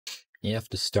You have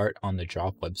to start on the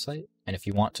drop website, and if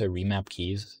you want to remap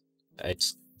keys,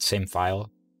 it's the same file,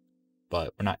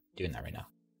 but we're not doing that right now.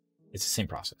 It's the same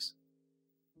process.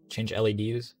 Change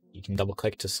LEDs, you can double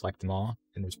click to select them all,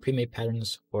 and there's pre-made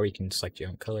patterns, or you can select your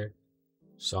own color.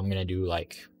 So I'm gonna do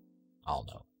like, I don't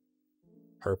know,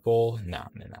 purple, no,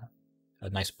 a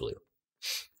nice blue.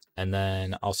 And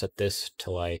then I'll set this to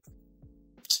like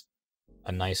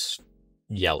a nice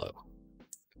yellow.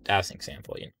 That's an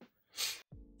example, you know.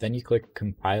 Then you click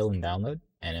compile and download,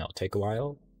 and it'll take a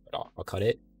while, but I'll cut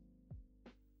it.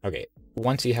 Okay,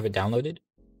 once you have it downloaded,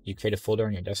 you create a folder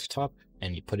on your desktop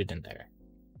and you put it in there.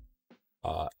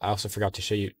 I also forgot to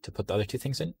show you to put the other two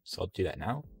things in, so I'll do that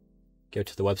now. Go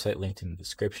to the website linked in the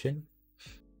description.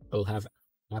 It'll have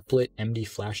applet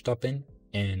md-flash.bin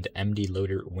and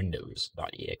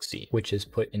mdloader-windows.exe, which is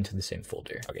put into the same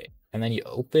folder. Okay, and then you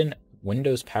open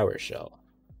Windows PowerShell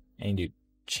and you do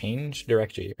change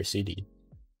directory or cd,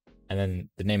 and then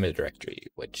the name of the directory,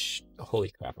 which,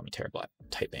 holy crap, I'm terrible at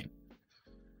typing.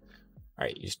 All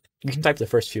right, you can type the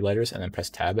first few letters and then press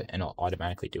tab and it'll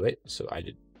automatically do it. So I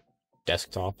did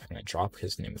desktop and then drop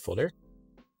his name of the folder.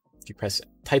 If you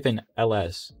type in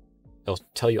ls, it'll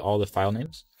tell you all the file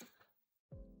names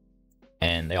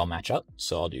and they all match up.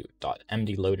 So I'll do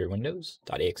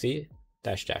 .mdloader-windows.exe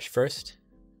 --first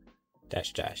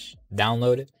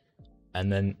 --download,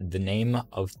 and then the name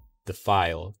of the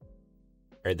file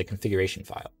or the configuration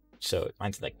file. So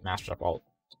mine's like mashed up all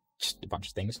just a bunch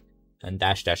of things, and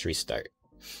 --restart.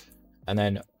 And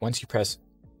then once you press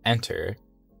enter,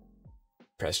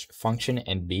 press function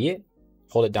and B,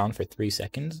 hold it down for 3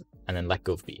 seconds, and then let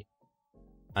go of B.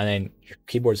 And then your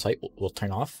keyboard light will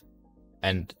turn off,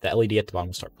 and the LED at the bottom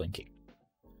will start blinking.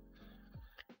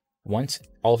 Once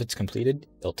all of it's completed,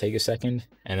 it'll take a second,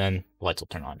 and then the lights will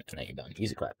turn on, and then you're done.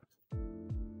 Easy clap.